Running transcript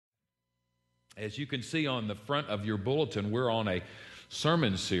As you can see on the front of your bulletin, we're on a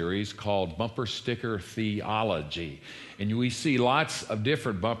sermon series called Bumper Sticker Theology. And we see lots of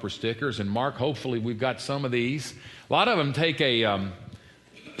different bumper stickers. And Mark, hopefully we've got some of these. A lot of them take a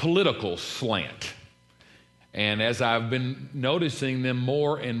political slant. And as I've been noticing them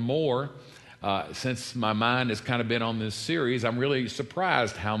more and more, since my mind has kind of been on this series, I'm really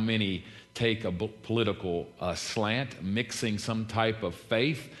surprised how many take a political slant, mixing some type of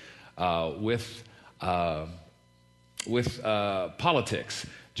faith with politics.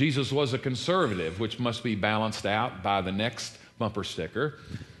 Jesus was a conservative, which must be balanced out by the next bumper sticker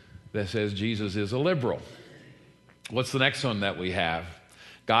that says Jesus is a liberal. What's the next one that we have?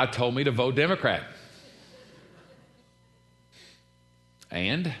 God told me to vote Democrat.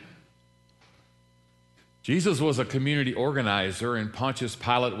 And Jesus was a community organizer and Pontius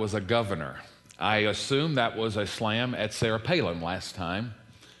Pilate was a governor. I assume that was a slam at Sarah Palin last time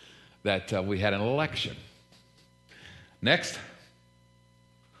that we had an election. Next,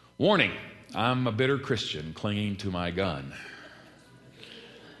 warning, I'm a bitter Christian clinging to my gun.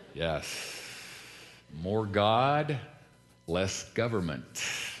 Yes, more God, less government.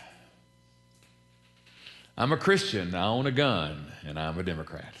 I'm a Christian, I own a gun, and I'm a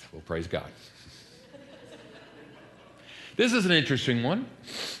Democrat. Well, praise God. This is an interesting one.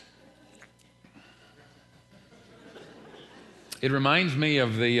 It reminds me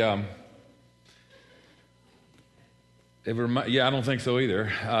of the, I don't think so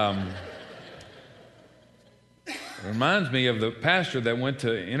either. It reminds me of the pastor that went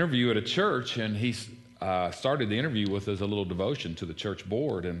to interview at a church, and he started the interview with as a little devotion to the church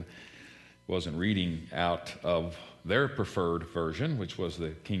board, and wasn't reading out of their preferred version, which was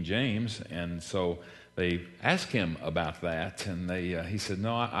the King James, and so they asked him about that, and he said,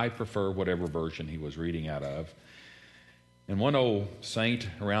 no, I prefer whatever version he was reading out of. And one old saint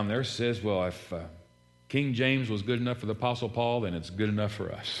around there says, well, if King James was good enough for the Apostle Paul, then it's good enough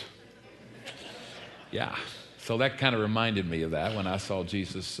for us. Yeah, so that kind of reminded me of that when I saw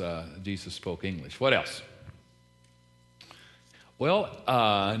Jesus spoke English. What else?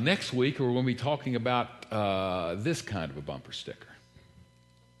 Well, next week we're going to be talking about this kind of a bumper sticker.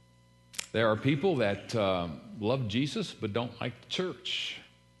 There are people that love Jesus but don't like the church.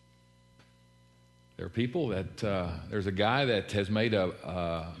 There are people that, there's a guy that has made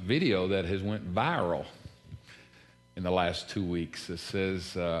a video that has went viral in the last 2 weeks. It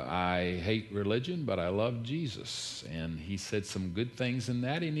says, I hate religion, but I love Jesus. And he said some good things in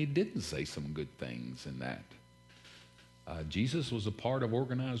that, and he didn't say some good things in that. Jesus was a part of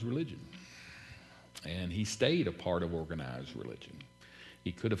organized religion, and he stayed a part of organized religion.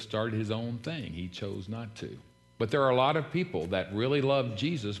 He could have started his own thing. He chose not to. But there are a lot of people that really love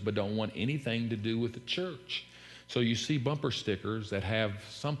Jesus but don't want anything to do with the church. So you see bumper stickers that have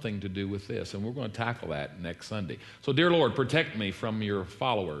something to do with this, and we're going to tackle that next Sunday. So, dear Lord, protect me from your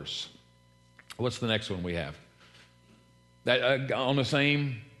followers. What's the next one we have? That on the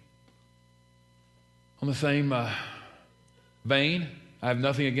same vein, I have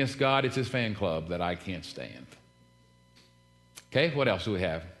nothing against God. It's his fan club that I can't stand. Okay, what else do we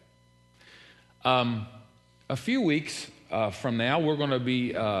have? A few weeks from now, we're going to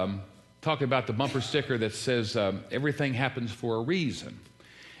be talking about the bumper sticker that says everything happens for a reason.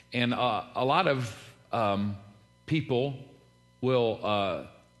 And a lot of people will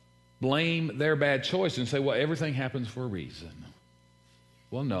blame their bad choice and say, well, everything happens for a reason.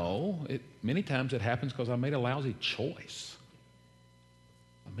 Well, no. Many times it happens because I made a lousy choice.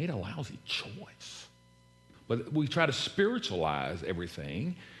 I made a lousy choice. But we try to spiritualize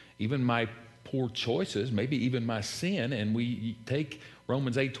everything, even my poor choices, maybe even my sin, and we take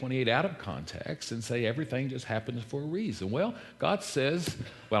Romans 8:28 out of context and say everything just happens for a reason. Well, God says,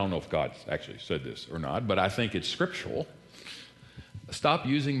 well, I don't know if God actually said this or not, but I think it's scriptural. Stop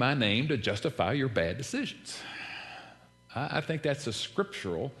using my name to justify your bad decisions. I think that's a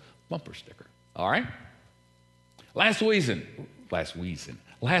scriptural bumper sticker. All right? Last week,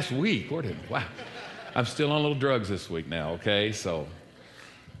 wow. I'm still on little drugs this week now, okay? So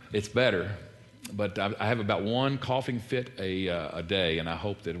it's better. But I have about one coughing fit a day, and I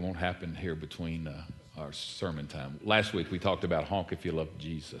hope that it won't happen here between our sermon time. Last week we talked about honk if you love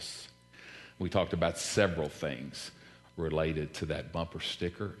Jesus. We talked about several things related to that bumper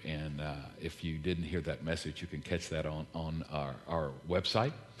sticker, and if you didn't hear that message, you can catch that on our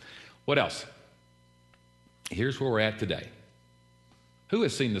website. What else? Here's where we're at today. Who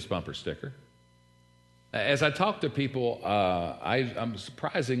has seen this bumper sticker? As I talk to people, I'm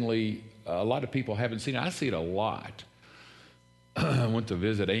surprisingly, a lot of people haven't seen it. I see it a lot. I went to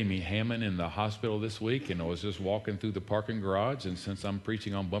visit Amy Hammond in the hospital this week, and I was just walking through the parking garage, and since I'm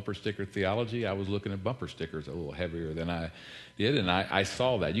preaching on bumper sticker theology, I was looking at bumper stickers a little heavier than I did, and I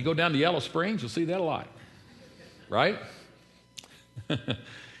saw that. You go down to Yellow Springs, you'll see that a lot, right?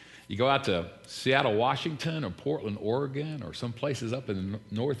 You go out to Seattle, Washington, or Portland, Oregon, or some places up in the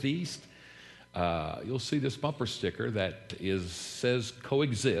Northeast, you'll see this bumper sticker that says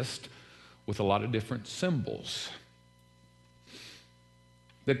coexist with a lot of different symbols.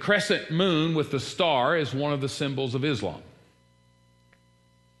 The crescent moon with the star is one of the symbols of Islam.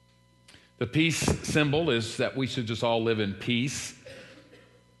 The peace symbol is that we should just all live in peace.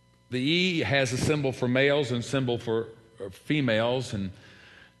 The E has a symbol for males and symbol for females, and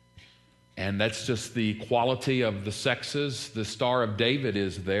that's just the quality of the sexes. The Star of David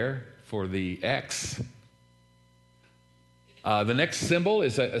is there for the X. The next symbol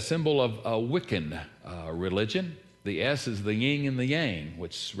is a symbol of a Wiccan religion. The S is the yin and the yang,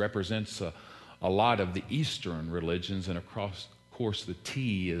 which represents a lot of the Eastern religions, and of course the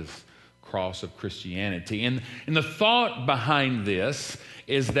T is cross of Christianity. And the thought behind this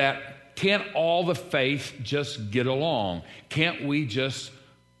is that can't all the faith just get along? Can't we just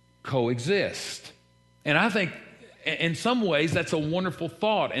coexist? And I think in some ways that's a wonderful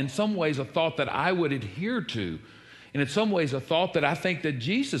thought. In some ways a thought that I would adhere to. And in some ways, a thought that I think that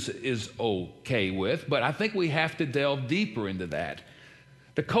Jesus is okay with, but I think we have to delve deeper into that.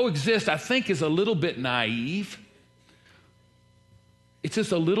 To coexist, I think, is a little bit naive. It's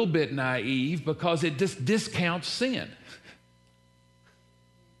just a little bit naive because it just discounts sin.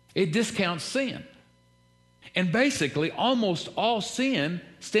 It discounts sin. And basically, almost all sin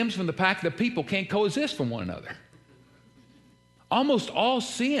stems from the fact that people can't coexist from one another. Almost all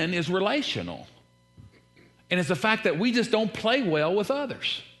sin is relational. And it's the fact that we just don't play well with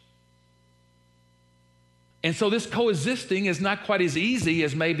others. And so this coexisting is not quite as easy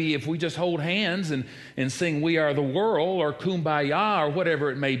as maybe if we just hold hands and sing We Are the World or Kumbaya or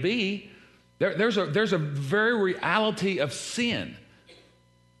whatever it may be. There's a very reality of sin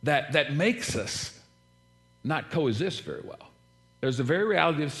that makes us not coexist very well. There's a very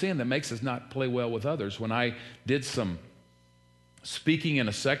reality of sin that makes us not play well with others. When I did some speaking in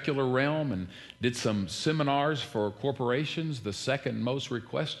a secular realm and did some seminars for corporations, the second most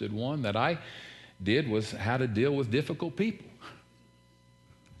requested one that I did was how to deal with difficult people.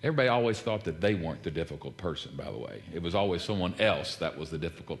 Everybody always thought that they weren't the difficult person, by the way. It was always someone else that was the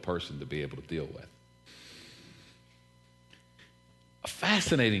difficult person to be able to deal with. A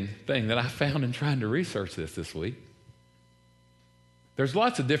fascinating thing that I found in trying to research this week, there's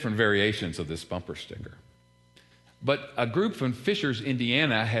lots of different variations of this bumper sticker. But a group from Fishers,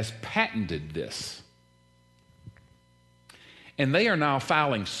 Indiana has patented this. And they are now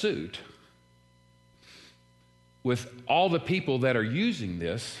filing suit with all the people that are using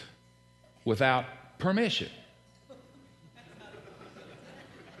this without permission.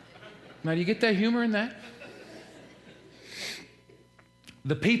 Now, do you get that humor in that?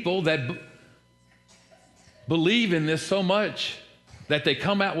 The people that believe in this so much that they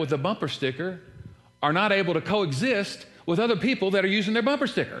come out with a bumper sticker are not able to coexist with other people that are using their bumper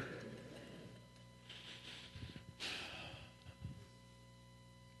sticker.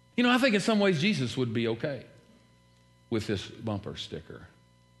 You know, I think in some ways Jesus would be okay with this bumper sticker.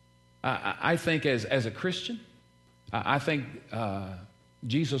 I think as a Christian, I think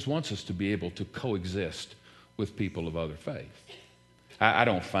Jesus wants us to be able to coexist with people of other faith. I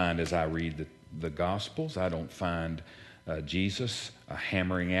don't find, as I read the Gospels, I don't find Jesus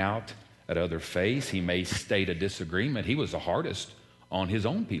hammering out at other faiths. He may state a disagreement. He was the hardest on his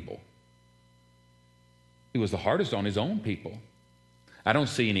own people. He was the hardest on his own people. I don't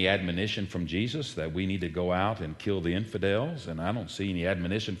see any admonition from Jesus that we need to go out and kill the infidels, and I don't see any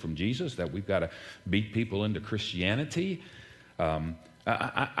admonition from Jesus that we've got to beat people into Christianity.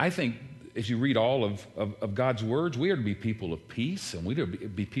 I think as you read all of God's words, we are to be people of peace, and we are to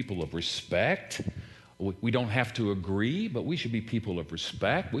be people of respect. We don't have to agree, but we should be people of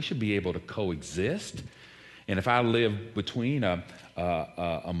respect. We should be able to coexist. And if I live between a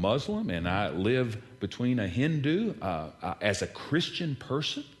Muslim and I live between a Hindu, as a Christian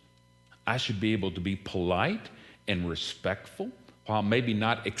person, I should be able to be polite and respectful, while maybe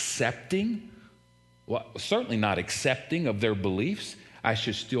not accepting, well, certainly not accepting of their beliefs. I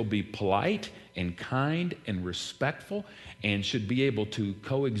should still be polite and kind and respectful and should be able to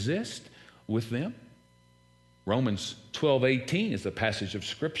coexist with them. Romans 12:18 is a passage of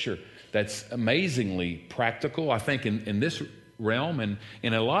Scripture that's amazingly practical, I think, in this realm and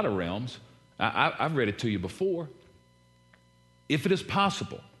in a lot of realms. I've read it to you before. If it is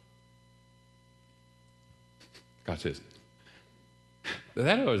possible, God says,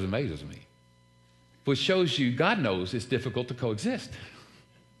 That always amazes me. Which shows you God knows it's difficult to coexist.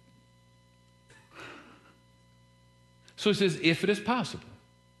 So it says, if it is possible,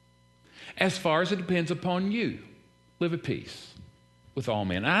 as far as it depends upon you, live at peace with all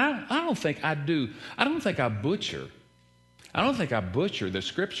men. I don't think I do. I don't think I butcher the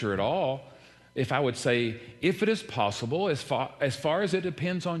scripture at all if I would say, if it is possible, as far as it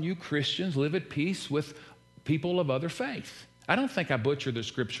depends on you Christians, live at peace with people of other faith. I don't think I butcher the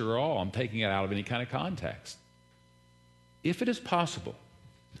scripture at all. I'm taking it out of any kind of context. If it is possible,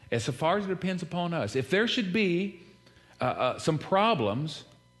 as far as it depends upon us, if there should be some problems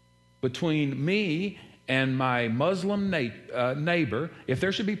between me and my Muslim neighbor, if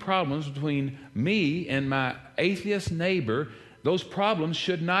there should be problems between me and my atheist neighbor, those problems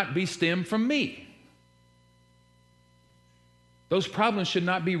should not be stemmed from me. Those problems should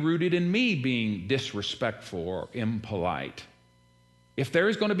not be rooted in me being disrespectful or impolite. If there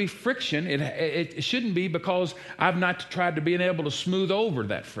is going to be friction, it shouldn't be because I've not tried to be able to smooth over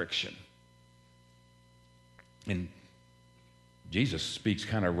that friction. And Jesus speaks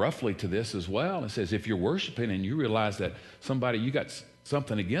kind of roughly to this as well. And says, if you're worshiping and you realize that you got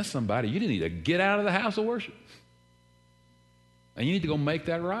something against somebody, you need to get out of the house of worship. And you need to go make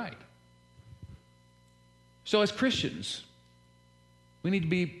that right. So as Christians, we need to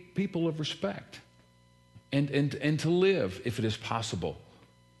be people of respect and to live, if it is possible,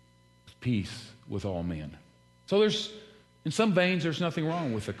 peace with all men. So in some veins, there's nothing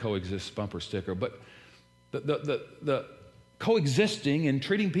wrong with the coexist bumper sticker, but the coexisting and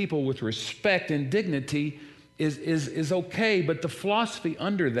treating people with respect and dignity is okay, but the philosophy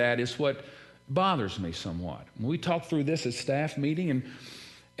under that is what bothers me somewhat. We talk through this at staff meeting,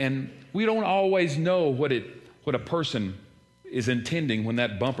 and we don't always know what a person is intending when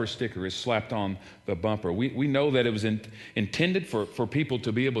that bumper sticker is slapped on the bumper. We know that it was intended for people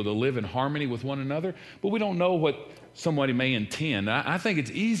to be able to live in harmony with one another, but we don't know what somebody may intend. I think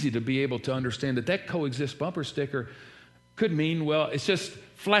it's easy to be able to understand that coexist bumper sticker could mean, well, it's just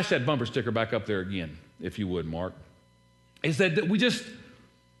flash that bumper sticker back up there again, if you would, Mark. Is that we just,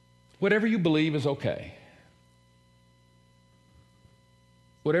 whatever you believe is okay.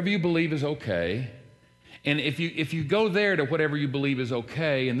 Whatever you believe is okay. And if you go there to whatever you believe is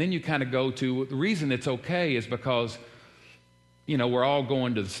okay, and then you kind of go to the reason it's okay is because, we're all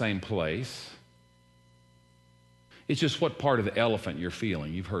going to the same place. It's just what part of the elephant you're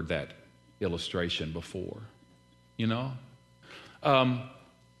feeling. You've heard that illustration before,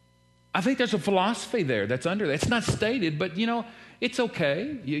 I think there's a philosophy there that's under that. It's not stated, but, it's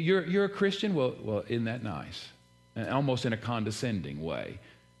okay. You're a Christian. Well, isn't that nice? And almost in a condescending way.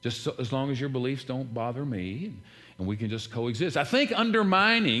 Just as long as your beliefs don't bother me, and we can just coexist. I think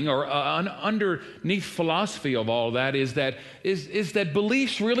undermining or underneath philosophy of all that is that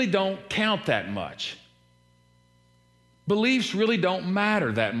beliefs really don't count that much. Beliefs really don't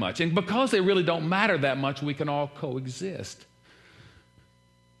matter that much. And because they really don't matter that much, we can all coexist.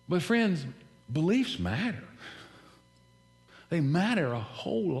 But friends, beliefs matter. They matter a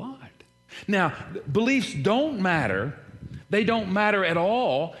whole lot. Now, beliefs don't matter. They don't matter at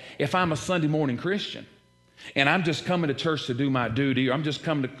all if I'm a Sunday morning Christian and I'm just coming to church to do my duty, or I'm just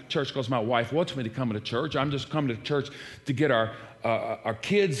coming to church because my wife wants me to come to church, or I'm just coming to church to get our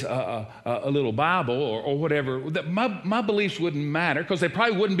kids a little Bible or whatever. My beliefs wouldn't matter because they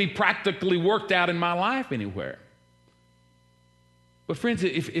probably wouldn't be practically worked out in my life anywhere. But friends,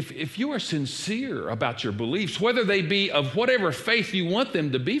 if you are sincere about your beliefs, whether they be of whatever faith you want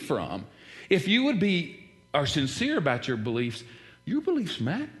them to be from, if you are sincere about your beliefs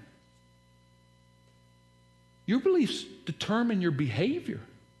matter. Your beliefs determine your behavior.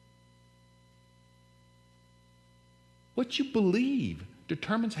 What you believe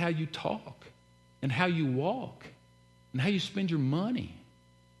determines how you talk and how you walk and how you spend your money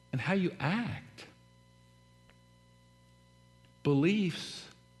and how you act. Beliefs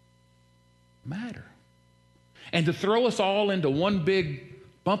matter. And to throw us all into one big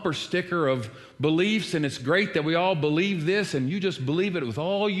bumper sticker of beliefs, and it's great that we all believe this, and you just believe it with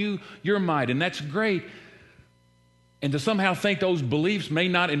all your might, and that's great. And to somehow think those beliefs may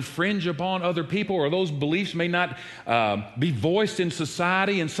not infringe upon other people, or those beliefs may not be voiced in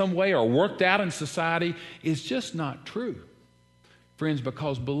society in some way or worked out in society is just not true. Friends,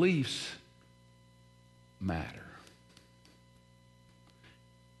 because beliefs matter.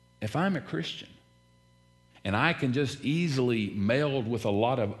 If I'm a Christian and I can just easily meld with a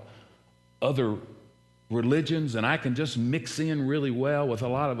lot of other religions and I can just mix in really well with a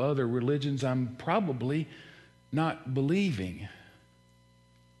lot of other religions, I'm probably not believing.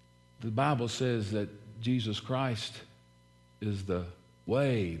 The Bible says that Jesus Christ is the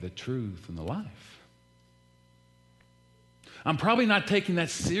way, the truth, and the life. I'm probably not taking that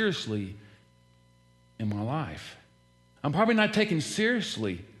seriously in my life. I'm probably not taking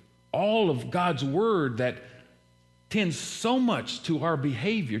seriously all of God's word that tends so much to our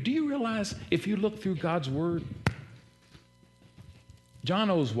behavior. Do you realize if you look through God's word, John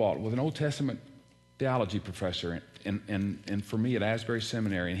Oswalt was an Old Testament theology professor and for me at Asbury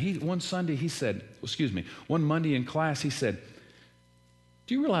Seminary. And one Monday in class, he said,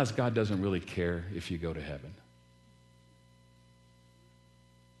 do you realize God doesn't really care if you go to heaven?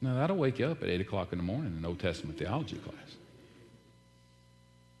 Now, that'll wake you up at 8 o'clock in the morning in an Old Testament theology class.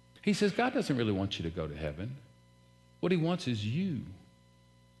 He says, God doesn't really want you to go to heaven. What he wants is you.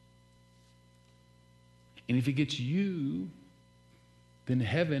 And if he gets you, then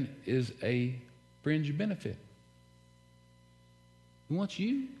heaven is a fringe benefit. He wants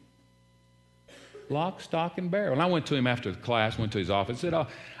you. Lock, stock, and barrel. And I went to him after the class, went to his office, and said,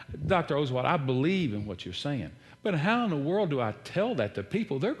 Dr. Oswalt, I believe in what you're saying. But how in the world do I tell that to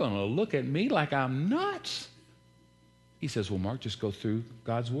people? They're going to look at me like I'm nuts. He says, well, Mark, just go through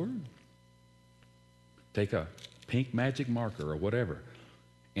God's word. Take a pink magic marker or whatever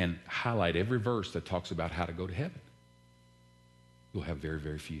and highlight every verse that talks about how to go to heaven. You'll have very,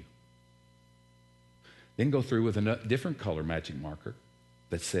 very few. Then go through with a different color magic marker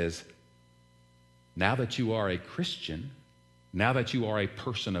that says, now that you are a Christian, now that you are a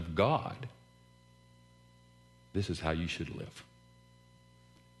person of God, this is how you should live.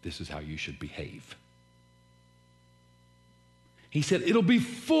 This is how you should behave. He said, it'll be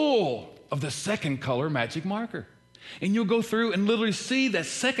full of the second color magic marker. And you'll go through and literally see that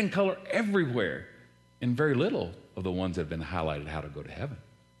second color everywhere and very little of the ones that have been highlighted how to go to heaven.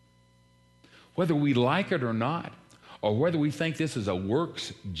 Whether we like it or not, or whether we think this is a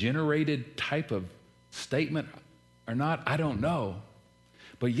works-generated type of statement or not, I don't know.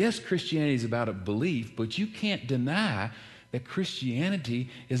 But yes, Christianity is about a belief, but you can't deny that Christianity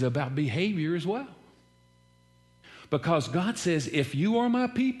is about behavior as well. Because God says, if you are my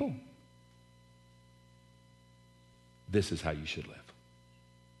people, this is how you should live.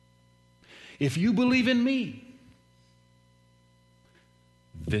 If you believe in me,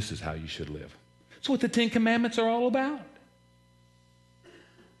 this is how you should live. It's what the Ten Commandments are all about.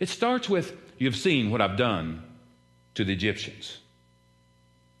 It starts with, you've seen what I've done to the Egyptians.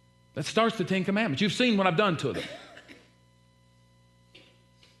 That starts the Ten Commandments. You've seen what I've done to them.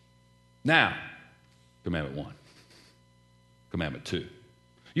 Now, Commandment 1. Commandment 2.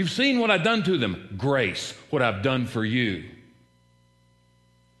 You've seen what I've done to them. Grace, what I've done for you.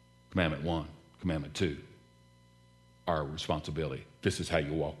 Commandment 1. Commandment 2. Our responsibility. This is how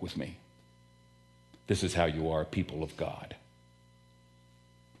you walk with me. This is how you are a people of God.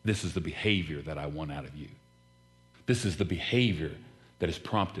 This is the behavior that I want out of you. This is the behavior that is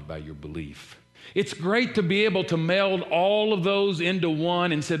prompted by your belief. It's great to be able to meld all of those into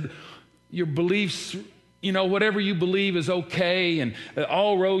one and said, your beliefs, whatever you believe is okay, and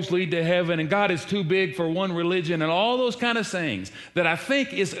all roads lead to heaven, and God is too big for one religion, and all those kind of sayings that I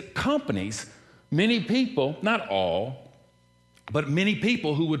think accompanies many people, not all, but many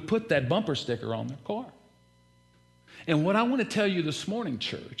people who would put that bumper sticker on their car. And what I want to tell you this morning,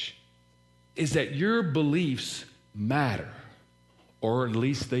 church, is that your beliefs matter, or at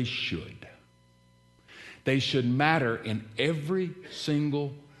least they should. They should matter in every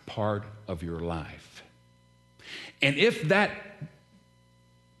single part of your life. And if that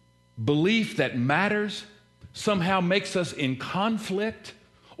belief that matters somehow makes us in conflict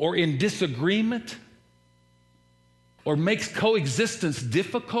or in disagreement or makes coexistence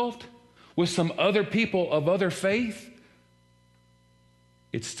difficult with some other people of other faith,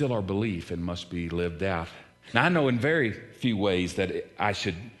 it's still our belief and must be lived out. Now, I know in very few ways that I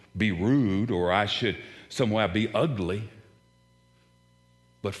should be rude or I should somehow be ugly.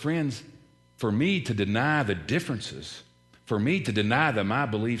 But friends, for me to deny the differences, for me to deny that my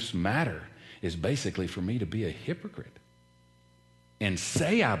beliefs matter, is basically for me to be a hypocrite and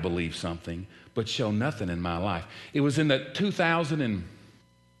say I believe something but show nothing in my life. It was in the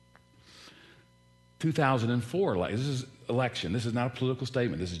 2004, this is election. This is not a political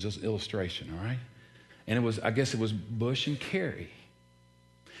statement. This is just illustration, all right? And I guess it was Bush and Kerry.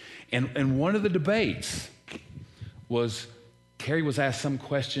 And one of the debates was, Kerry was asked some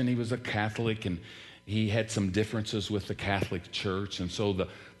question. He was a Catholic, and he had some differences with the Catholic Church. And so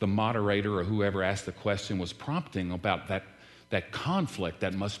the moderator or whoever asked the question was prompting about that conflict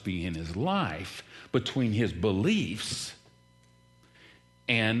that must be in his life between his beliefs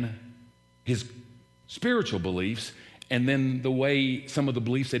and his spiritual beliefs, and then the way some of the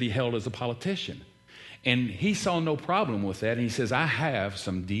beliefs that he held as a politician. And he saw no problem with that. And he says, I have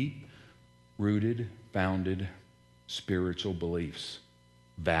some deep-rooted, founded spiritual beliefs,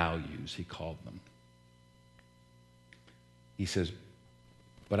 values, he called them. He says,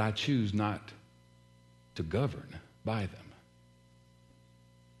 but I choose not to govern by them.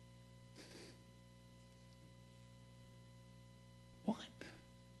 What?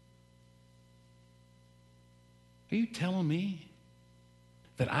 Are you telling me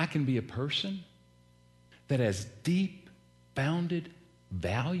that I can be a person that has deep-founded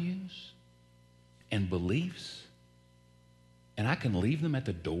values and beliefs, and I can leave them at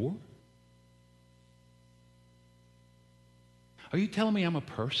the door? Are you telling me I'm a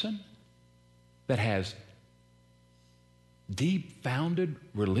person that has deep-founded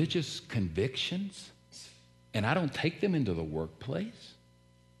religious convictions and I don't take them into the workplace?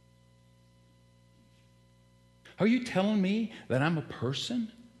 Are you telling me that I'm a person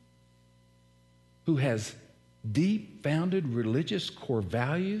who has deep-founded religious core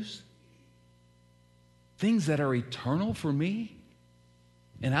values, things that are eternal for me,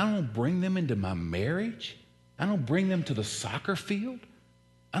 and I don't bring them into my marriage? I don't bring them to the soccer field.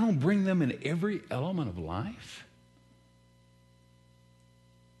 I don't bring them in every element of life.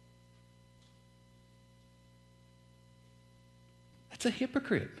 That's a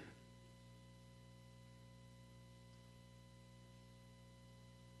hypocrite.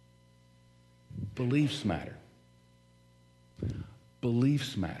 Beliefs matter.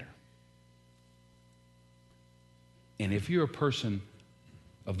 Beliefs matter. And if you're a person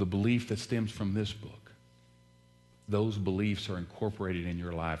of the belief that stems from this book, those beliefs are incorporated in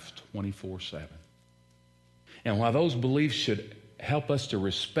your life 24/7. And while those beliefs should help us to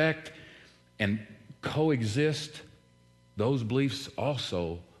respect and coexist, those beliefs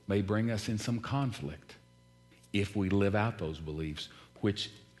also may bring us in some conflict if we live out those beliefs,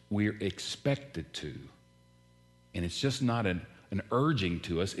 which we're expected to. And it's just not an urging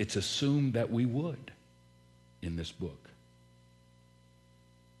to us, it's assumed that we would in this book.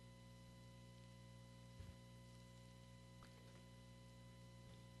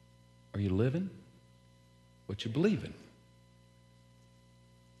 Are you living what you believe in?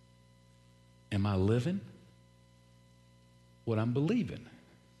 Am I living what I'm believing?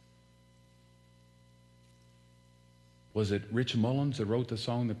 Was it Rich Mullins that wrote the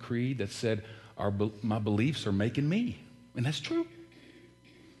song, The Creed, that said, my beliefs are making me? And that's true.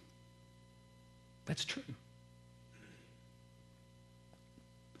 That's true.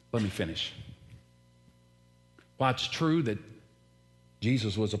 Let me finish. While it's true that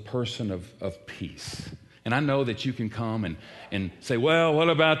Jesus was a person of peace, and I know that you can come and say, well, what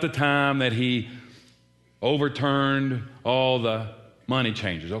about the time that he overturned all the money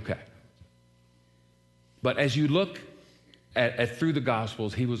changers? Okay. But as you look at through the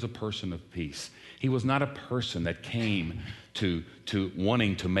Gospels, he was a person of peace. He was not a person that came to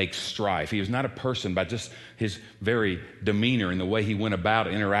wanting to make strife. He was not a person by just his very demeanor and the way he went about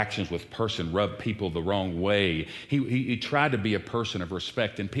interactions with person rubbed people the wrong way. He tried to be a person of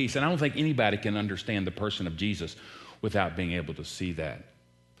respect and peace. And I don't think anybody can understand the person of Jesus without being able to see that.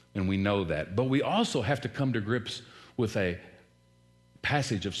 And we know that. But we also have to come to grips with a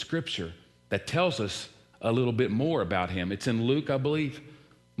passage of Scripture that tells us a little bit more about him. It's in Luke, I believe.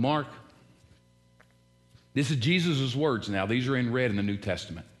 Mark. This is Jesus' words now. These are in red in the New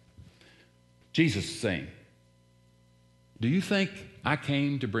Testament. Jesus is saying, do you think I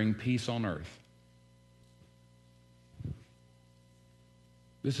came to bring peace on earth?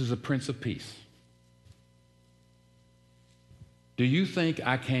 This is a Prince of Peace. Do you think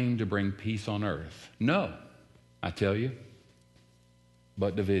I came to bring peace on earth? No, I tell you,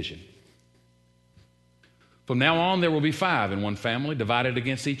 but division. From now on, there will be 5 in one family divided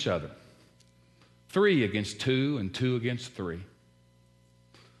against each other. 3 against 2, and 2 against 3.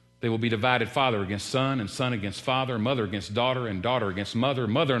 They will be divided, father against son, and son against father, mother against daughter, and daughter against mother,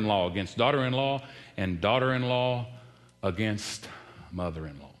 mother-in-law against daughter-in-law, and daughter-in-law against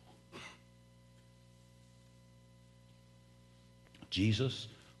mother-in-law. Jesus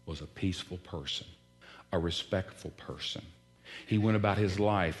was a peaceful person, a respectful person. He went about his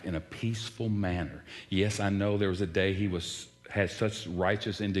life in a peaceful manner. Yes, I know there was a day he had such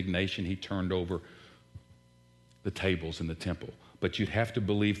righteous indignation he turned over the tables in the temple. But you'd have to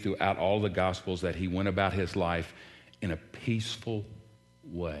believe throughout all the Gospels that he went about his life in a peaceful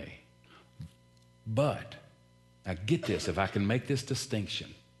way. But, now get this, if I can make this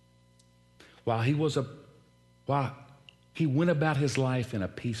distinction. While he went about his life in a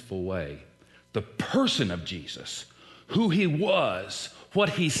peaceful way, the person of Jesus, who he was, what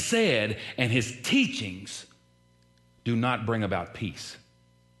he said, and his teachings do not bring about peace.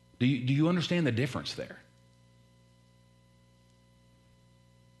 Do you understand the difference there?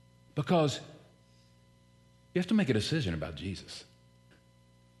 Because you have to make a decision about Jesus.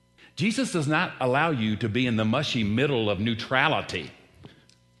 Jesus does not allow you to be in the mushy middle of neutrality.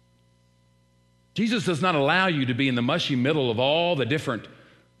 Jesus does not allow you to be in the mushy middle of all the different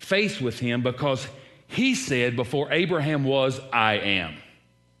faiths with him, because he said, before Abraham was, I am.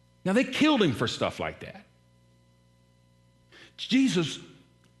 Now, they killed him for stuff like that. Jesus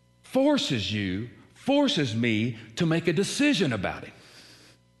forces me to make a decision about him.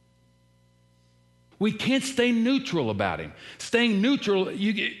 We can't stay neutral about him. Staying neutral,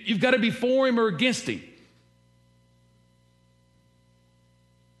 you've got to be for him or against him.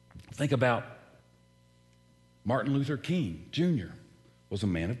 Think about Martin Luther King Jr. was a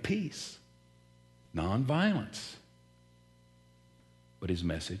man of peace, nonviolence. But his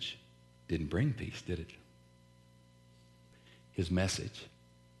message didn't bring peace, did it? His message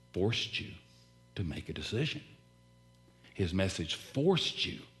forced you to make a decision. His message forced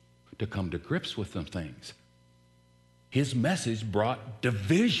you to come to grips with some things. His message brought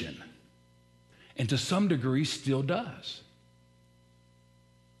division, and to some degree still does.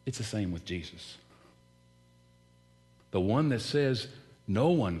 It's the same with Jesus. The one that says, no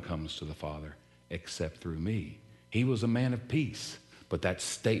one comes to the Father except through me. He was a man of peace, but that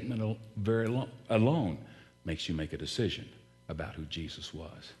statement alone makes you make a decision about who Jesus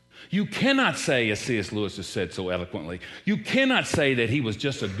was. You cannot say, as C.S. Lewis has said so eloquently, you cannot say that he was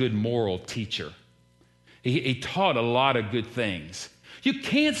just a good moral teacher. He taught a lot of good things. You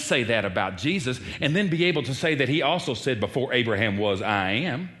can't say that about Jesus and then be able to say that he also said, before Abraham was, I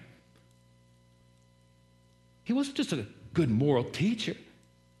am. He wasn't just a good moral teacher.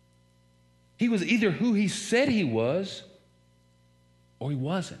 He was either who he said he was or he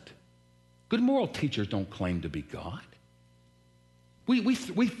wasn't. Good moral teachers don't claim to be God. We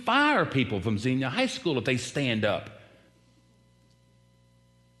fire people from Xenia High School if they stand up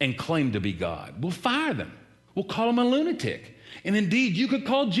and claim to be God. We'll fire them. We'll call them a lunatic. And indeed, you could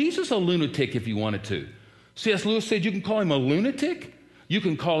call Jesus a lunatic if you wanted to. C.S. Lewis said you can call him a lunatic. You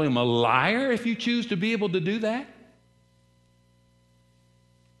can call him a liar if you choose to be able to do that.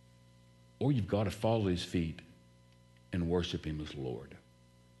 Or you've got to fall at his feet and worship him as Lord.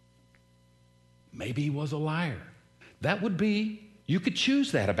 Maybe he was a liar. That would be, you could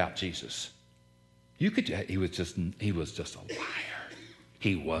choose that about Jesus. He was just a liar.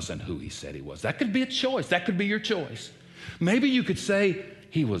 He wasn't who he said he was. That could be a choice. That could be your choice. Maybe you could say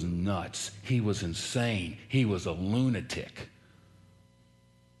he was nuts. He was insane. He was a lunatic.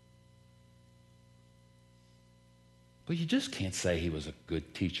 But you just can't say he was a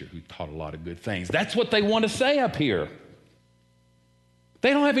good teacher who taught a lot of good things. That's what they want to say up here.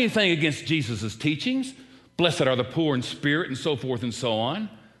 They don't have anything against Jesus' teachings. Blessed are the poor in spirit, and so forth and so on.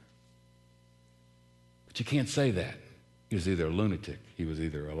 But you can't say that. He was either a lunatic, he was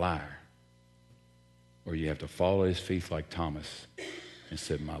either a liar, or you have to fall at his feet like Thomas and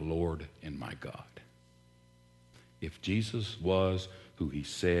say, my Lord and my God. If Jesus was who he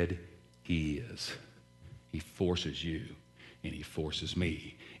said he is, he forces you, and he forces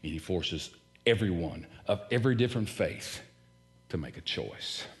me, and he forces everyone of every different faith to make a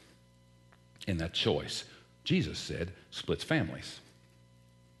choice. And that choice, Jesus said, splits families.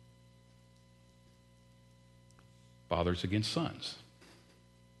 Fathers against sons.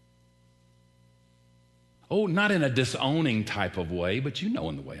 Oh, not in a disowning type of way, but you know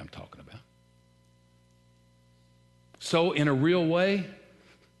in the way I'm talking about. So in a real way,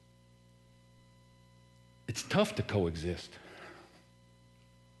 it's tough to coexist,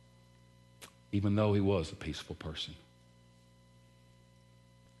 even though he was a peaceful person.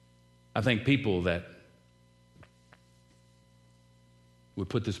 I think people that would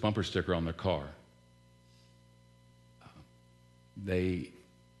put this bumper sticker on their car, they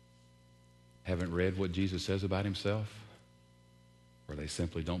haven't read what Jesus says about himself, or they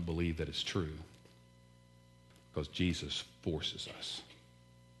simply don't believe that it's true, because Jesus forces us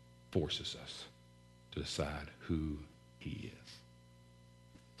to decide who he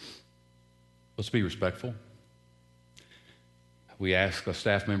is. Let's be respectful. We asked the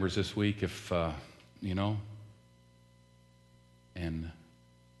staff members this week if, and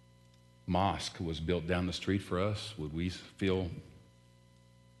mosque was built down the street for us, would we feel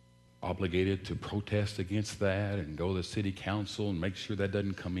obligated to protest against that and go to the city council and make sure that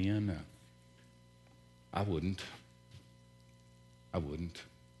doesn't come in? I wouldn't.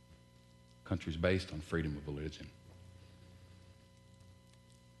 Country's based on freedom of religion.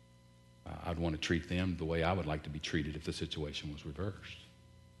 I'd want to treat them the way I would like to be treated if the situation was reversed.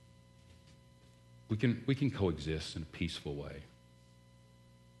 We can coexist in a peaceful way.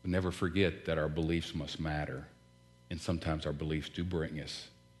 But never forget that our beliefs must matter. And sometimes our beliefs do bring us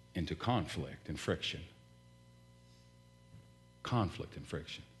into conflict and friction. Conflict and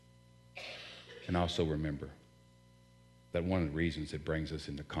friction. And also remember that one of the reasons it brings us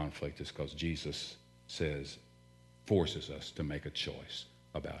into conflict is because Jesus forces us to make a choice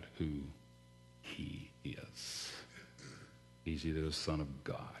about who he is. He's either the Son of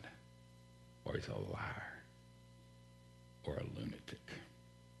God, or he's a liar, or a lunatic.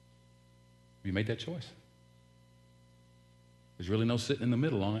 Have you made that choice? There's really no sitting in the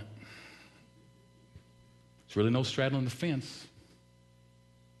middle on it. There's really no straddling the fence.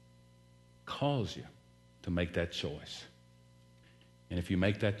 Calls you to make that choice. And if you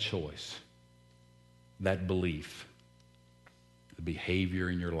make that choice, that belief, the behavior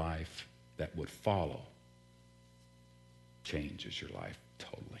in your life that would follow changes your life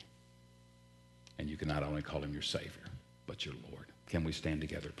totally. And you can not only call him your Savior, but your Lord. Can we stand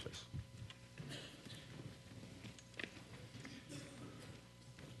together, please?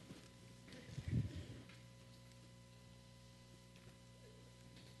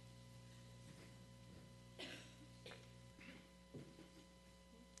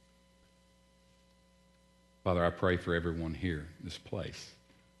 Father, I pray for everyone here in this place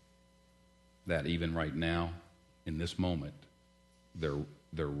that even right now, in this moment, they're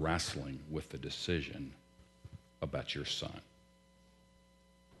wrestling with the decision about your Son.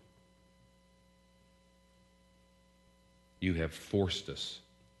 You have forced us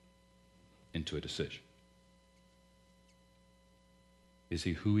into a decision. Is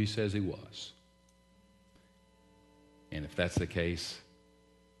he who he says he was? And if that's the case,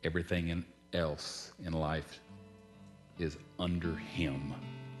 everything else in life is under him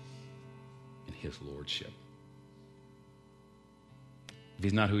in his lordship. If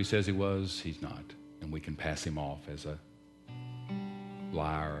he's not who he says he was, he's not. And we can pass him off as a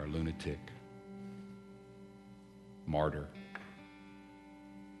liar or a lunatic, martyr.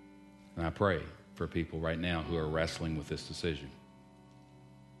 And I pray for people right now who are wrestling with this decision.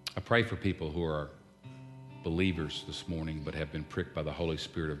 I pray for people who are believers this morning but have been pricked by the Holy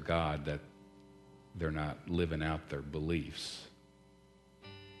Spirit of God that they're not living out their beliefs,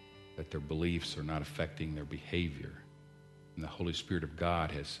 that their beliefs are not affecting their behavior. And the Holy Spirit of God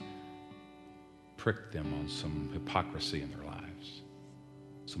has pricked them on some hypocrisy in their lives,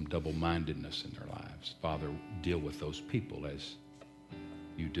 some double-mindedness in their lives. Father, deal with those people as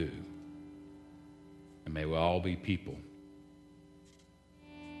you do. And may we all be people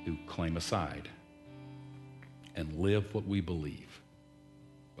who claim a side and live what we believe,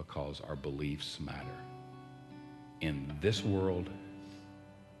 because our beliefs matter in this world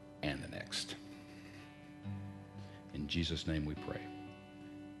and the next. In Jesus' name we pray.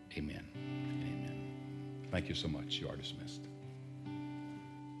 Amen and amen. Thank you so much. You are dismissed.